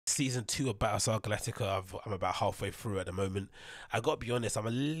season 2 of Battlestar Galactica. I'm about halfway through at the moment. I got to be honest, I'm a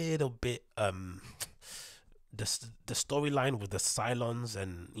little bit the storyline with the Cylons,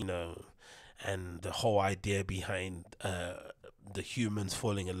 and and the whole idea behind the humans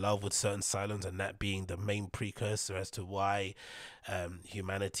falling in love with certain Cylons, and that being the main precursor as to why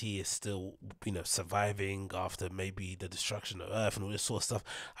humanity is still surviving after maybe the destruction of Earth and all this sort of stuff.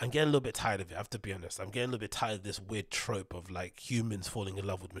 I'm getting a little bit tired of it. I have to be honest. I'm getting a little bit tired of this weird trope of like humans falling in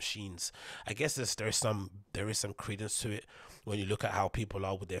love with machines. I guess there is some credence to it when you look at how people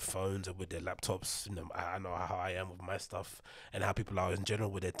are with their phones and with their laptops. I know how I am with my stuff, and how people are in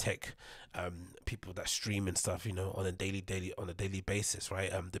general with their tech. People that stream and stuff, on a daily basis,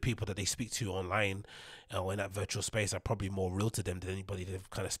 right? The people that they speak to online or in that virtual space are probably more real to them than anybody they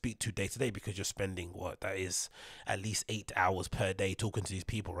kind of speak to day to day, because you're spending what that is at least 8 hours per day talking to these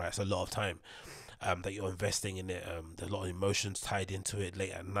people, right? It's a lot of time that you're investing in it. There's a lot of emotions tied into it,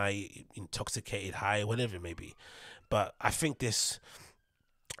 late at night, intoxicated, high, whatever it may be. But I think this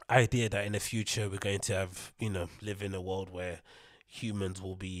idea that in the future we're going to have, live in a world where humans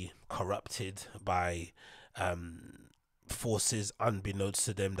will be corrupted by forces unbeknownst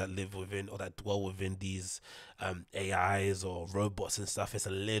to them that live within or that dwell within these AIs or robots and stuff, is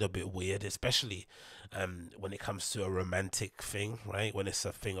a little bit weird, especially when it comes to a romantic thing, right? When it's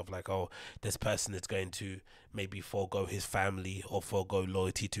a thing of like, oh, this person is going to maybe forego his family or forego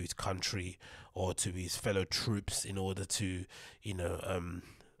loyalty to his country or to his fellow troops in order to,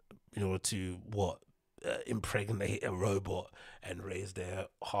 impregnate a robot and raise their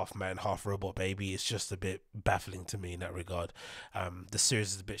half man half robot baby. It's just a bit baffling to me in that regard. The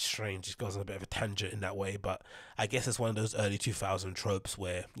series is a bit strange. It goes on a bit of a tangent in that way, but I guess it's one of those early 2000 tropes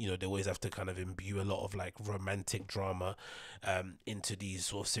where they always have to kind of imbue a lot of like romantic drama into these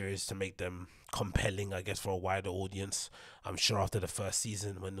sort of series to make them compelling, I guess, for a wider audience. I'm sure after the first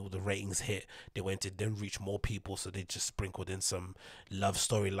season, when all the ratings hit, they went to then reach more people, so they just sprinkled in some love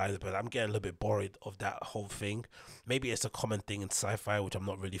storylines. But I'm getting a little bit bored of that whole thing. Maybe it's a common thing in sci-fi, which I'm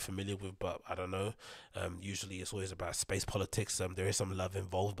not really familiar with, but I don't know. Usually it's always about space politics. There is some love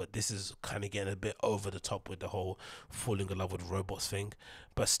involved, but this is kind of getting a bit over the top with the whole falling in love with robots thing.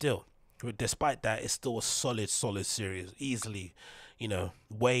 But still, despite that, it's still a solid series. Easily,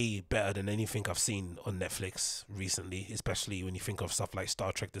 way better than anything I've seen on Netflix recently, especially when you think of stuff like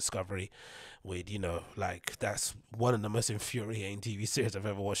Star Trek Discovery, with, like, that's one of the most infuriating TV series I've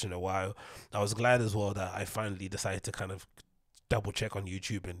ever watched in a while. I was glad as well that I finally decided to kind of double check on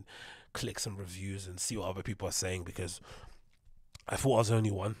YouTube and click some reviews and see what other people are saying, because I thought I was the only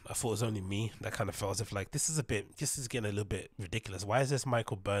one. I thought it was only me that kind of felt as if like this is getting a little bit ridiculous. Why is this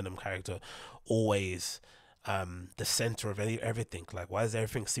Michael Burnham character always the center of everything? Like, why does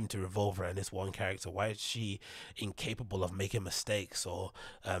everything seem to revolve around this one character? Why is she incapable of making mistakes or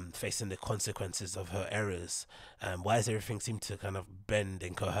facing the consequences of her errors? Why does everything seem to kind of bend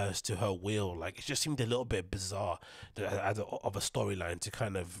and coerce to her will? Like, it just seemed a little bit bizarre of a storyline to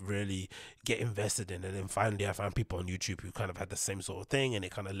kind of really get invested in. And then finally I found people on YouTube who kind of had the same sort of thing, and it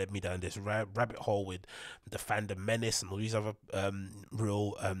kind of led me down this rabbit hole with the fandom menace and all these other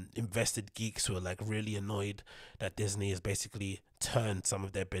real invested geeks who are like really annoyed that Disney has basically turned some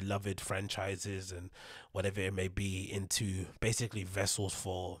of their beloved franchises and whatever it may be into basically vessels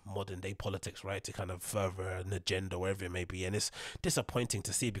for modern day politics, right? To kind of further an agenda, wherever it may be. And it's disappointing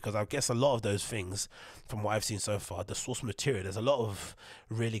to see, because I guess a lot of those things, from what I've seen so far, the source material, there's a lot of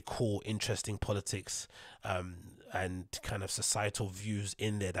really cool, interesting politics and kind of societal views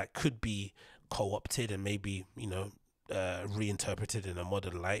in there that could be co-opted and maybe, reinterpreted in a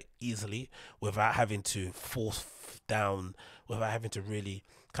modern light easily, without having to without having to really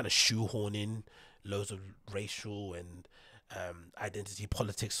kind of shoehorn in loads of racial and identity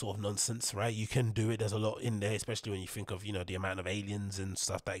politics sort of nonsense, right? You can do it. There's a lot in there, especially when you think of the amount of aliens and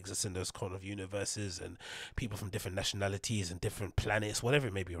stuff that exists in those kind of universes, and people from different nationalities and different planets, whatever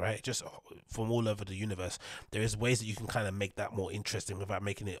it may be, right? Just from all over the universe. There is ways that you can kind of make that more interesting without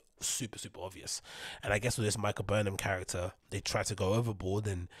making it super obvious. And I guess with this Michael Burnham character, they tried to go overboard,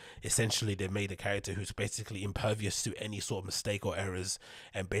 and essentially they made a character who's basically impervious to any sort of mistake or errors,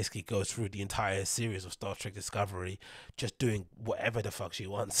 and basically goes through the entire series of Star Trek Discovery just doing whatever the fuck she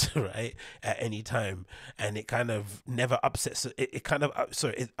wants, right, at any time. And it kind of never upsets it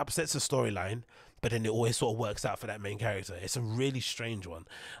upsets the storyline, but then it always sort of works out for that main character. It's a really strange one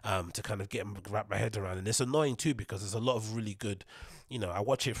to kind of wrap my head around, and it's annoying too, because there's a lot of really good, I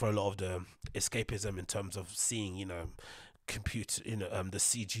watch it for a lot of the escapism in terms of seeing, computer, the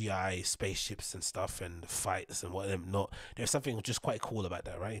CGI spaceships and stuff and fights and whatnot. There's something just quite cool about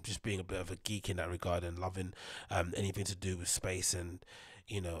that, right? Just being a bit of a geek in that regard and loving anything to do with space. And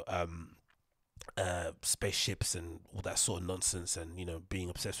you know, spaceships and all that sort of nonsense, and being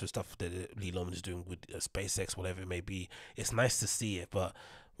obsessed with stuff that Elon is doing with SpaceX, whatever it may be. It's nice to see it, but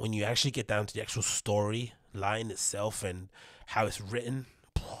when you actually get down to the actual story line itself and how it's written,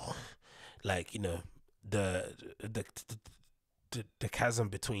 like the the the chasm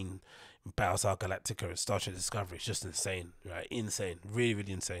between Battlestar Galactica and Star Trek Discovery is just insane, right? Insane, really,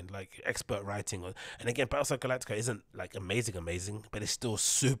 really insane. Like expert writing on, and again, Battlestar Galactica isn't like amazing, but it's still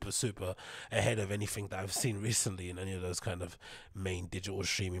super, super ahead of anything that I've seen recently in any of those kind of main digital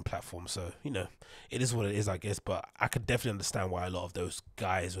streaming platforms. So it is what it is, I guess. But I could definitely understand why a lot of those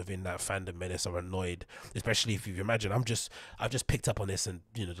guys within that fandom menace are annoyed, especially if you imagine I've just picked up on this in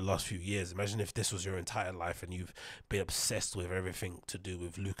the last few years. Imagine if this was your entire life and you've been obsessed with everything to do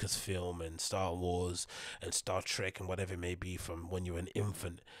with Lucasfilm and Star Wars and Star Trek and whatever it may be from when you were an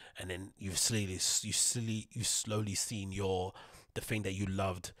infant, and then you've slowly seen the thing that you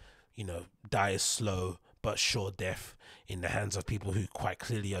loved, die a slow but sure death in the hands of people who quite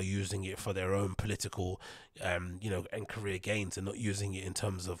clearly are using it for their own political, and career gains, and not using it in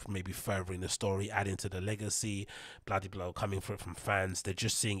terms of maybe furthering the story, adding to the legacy, blah blah blah, coming from fans. They're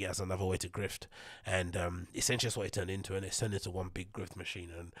just seeing it as another way to grift, and essentially that's what it turned into, and it turned into one big grift machine.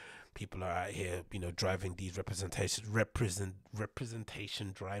 And people are out here, driving these representation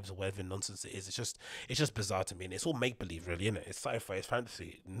drives or whatever nonsense it is. It's just bizarre to me, and it's all make believe, really, isn't it? It's sci-fi, it's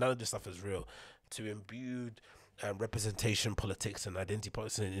fantasy. None of this stuff is real. To imbue representation politics and identity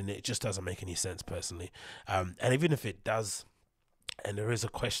politics in it just doesn't make any sense personally. And even if it does, and there is a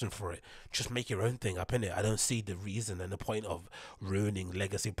question for it, just make your own thing up in it. I don't see the reason and the point of ruining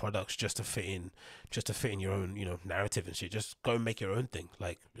legacy products just to fit in your own narrative and shit. Just go and make your own thing.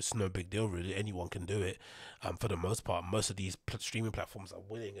 Like, it's no big deal, really. Anyone can do it. For the most part, most of these streaming platforms are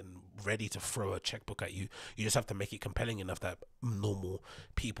willing and ready to throw a checkbook at you. You just have to make it compelling enough that normal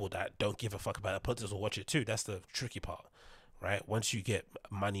people that don't give a fuck about it politics will watch it too. That's the tricky part, right? Once you get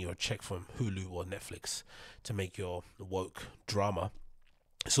money or check from Hulu or Netflix to make your woke drama,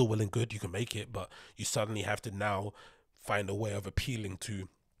 it's all well and good, you can make it, but you suddenly have to now find a way of appealing to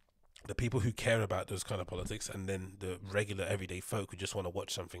the people who care about those kind of politics, and then the regular everyday folk who just want to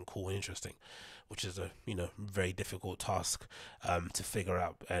watch something cool and interesting, which is a very difficult task to figure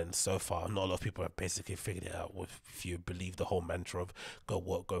out. And so far, not a lot of people have basically figured it out, if you believe the whole mantra of go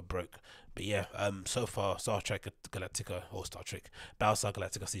woke, go broke. But yeah, so far Star Trek Galactica, or Star Trek Battlestar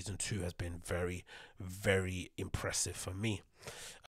Galactica season 2 has been very, very impressive for me.